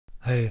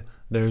Hey,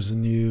 there's a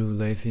new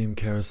lay theme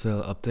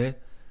carousel update,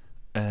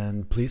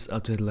 and please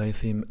update lay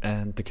theme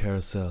and the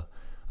carousel.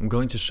 I'm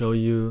going to show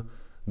you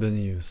the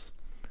news.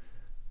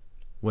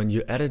 When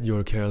you edit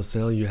your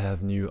carousel, you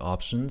have new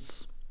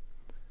options,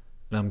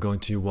 and I'm going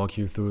to walk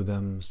you through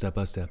them step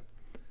by step.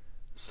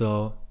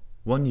 So,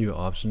 one new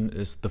option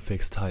is the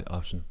fixed height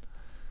option.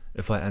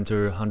 If I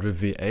enter 100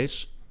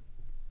 VH,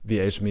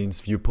 VH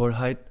means viewport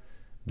height,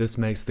 this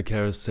makes the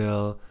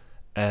carousel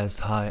as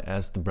high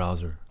as the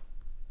browser.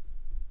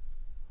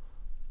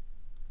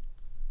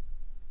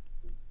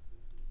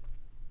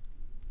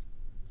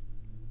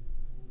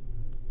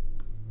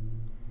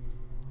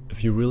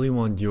 If you really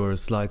want your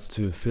slides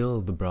to fill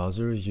the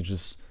browser, you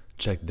just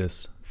check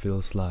this,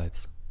 fill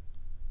slides.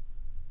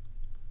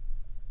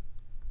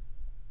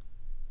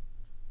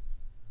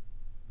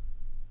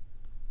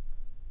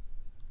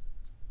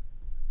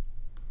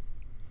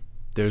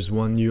 There's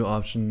one new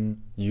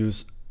option,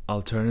 use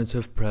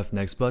alternative pref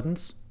next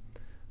buttons.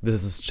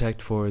 This is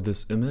checked for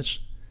this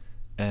image,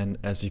 and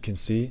as you can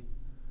see,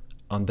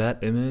 on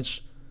that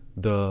image,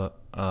 the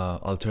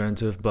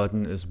alternative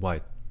button is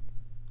white.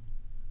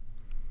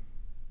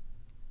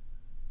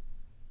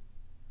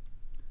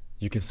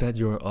 You can set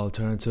your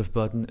alternative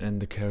button in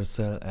the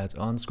carousel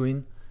add-on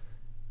screen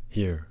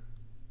here.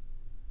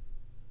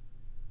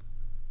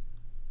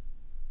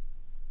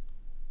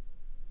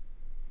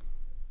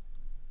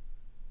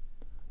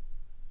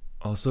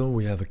 Also,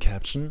 we have a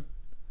caption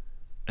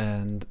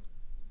and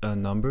a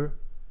number.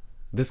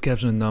 This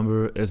caption and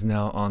number is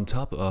now on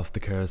top of the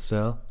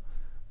carousel.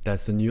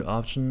 That's a new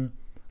option,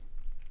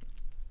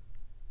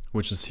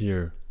 which is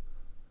here.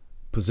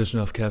 Position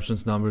of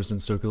captions, numbers,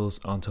 and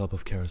circles on top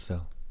of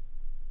carousel.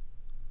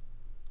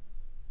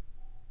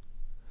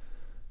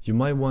 You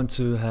might want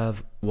to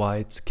have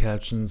white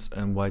captions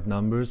and white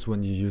numbers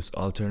when you use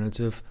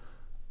alternative,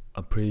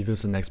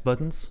 previous, and next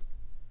buttons.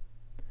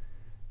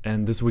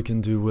 And this we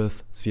can do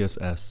with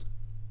CSS.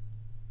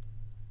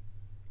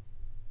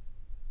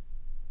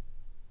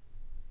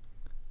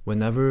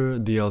 Whenever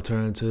the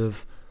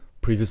alternative,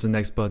 previous, and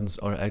next buttons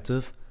are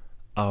active,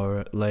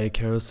 our lay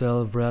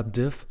carousel wrap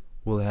div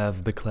will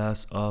have the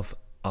class of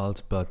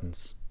alt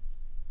buttons.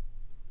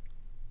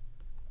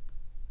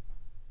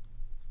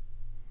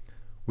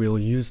 We'll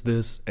use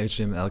this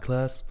HTML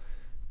class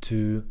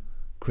to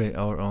create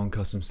our own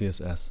custom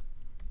CSS.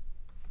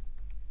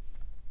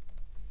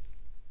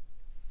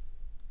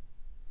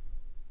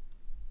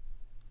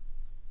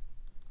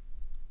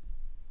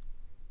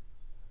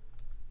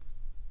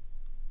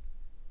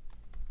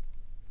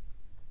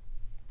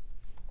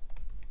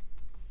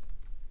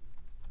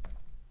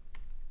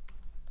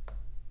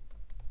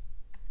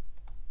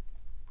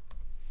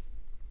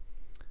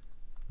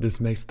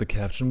 This makes the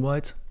caption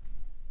white.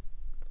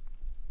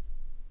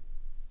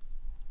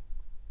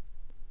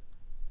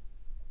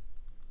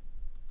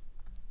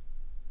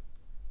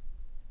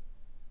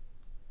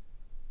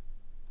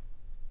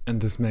 And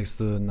this makes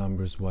the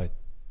numbers white.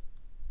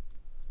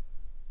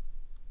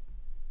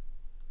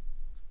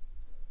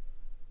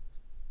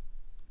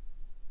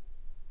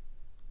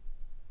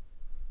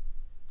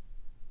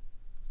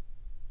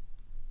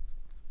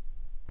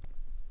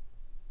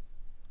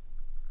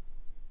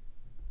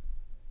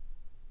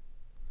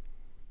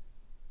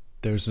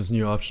 There's this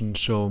new option,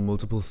 show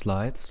multiple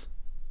slides.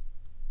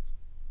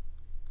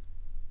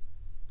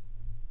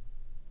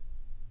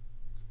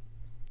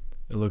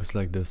 It looks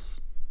like this.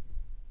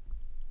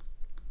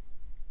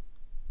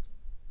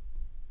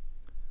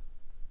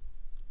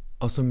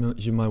 Also,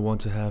 you might want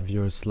to have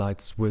your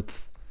slides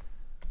width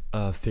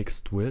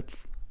fixed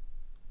width.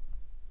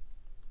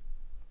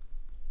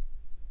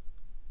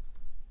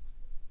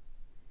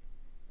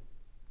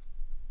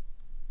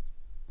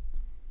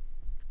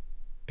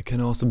 It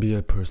can also be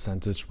a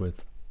percentage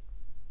width.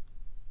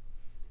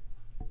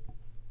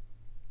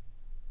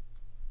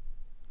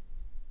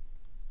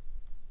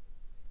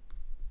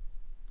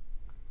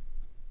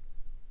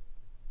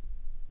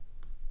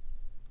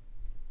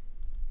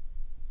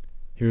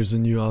 Here's a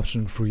new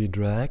option, free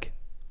drag.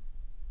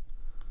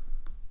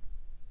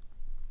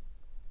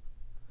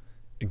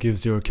 It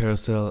gives your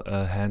carousel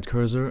a hand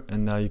cursor,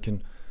 and now you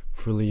can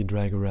freely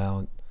drag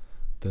around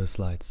the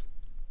slides.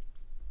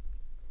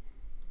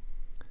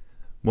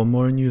 One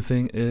more new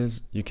thing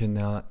is you can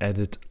now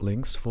edit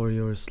links for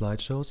your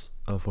slideshows,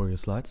 for your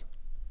slides.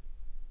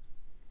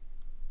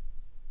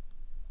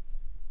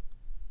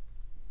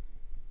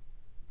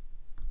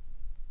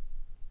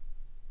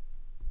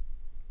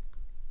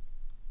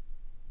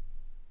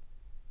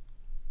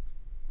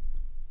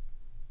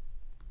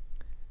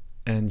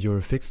 And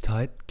your fixed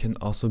height can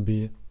also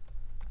be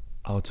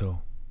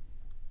auto.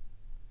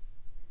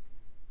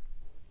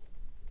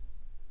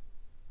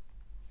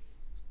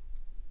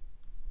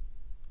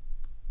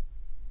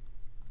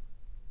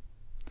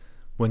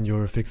 When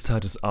your fixed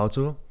height is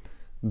auto,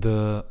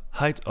 the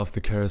height of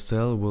the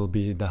carousel will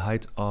be the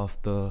height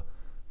of the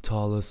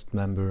tallest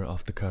member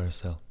of the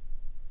carousel.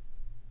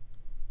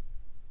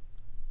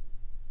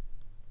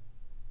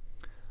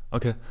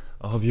 Okay,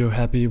 I hope you're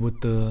happy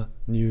with the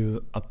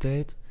new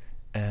update,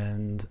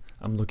 and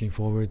I'm looking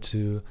forward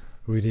to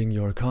reading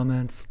your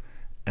comments,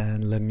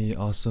 and let me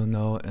also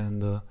know in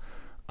the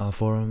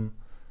forum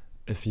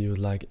if you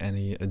like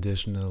any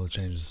additional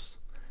changes.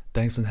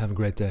 Thanks and have a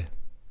great day.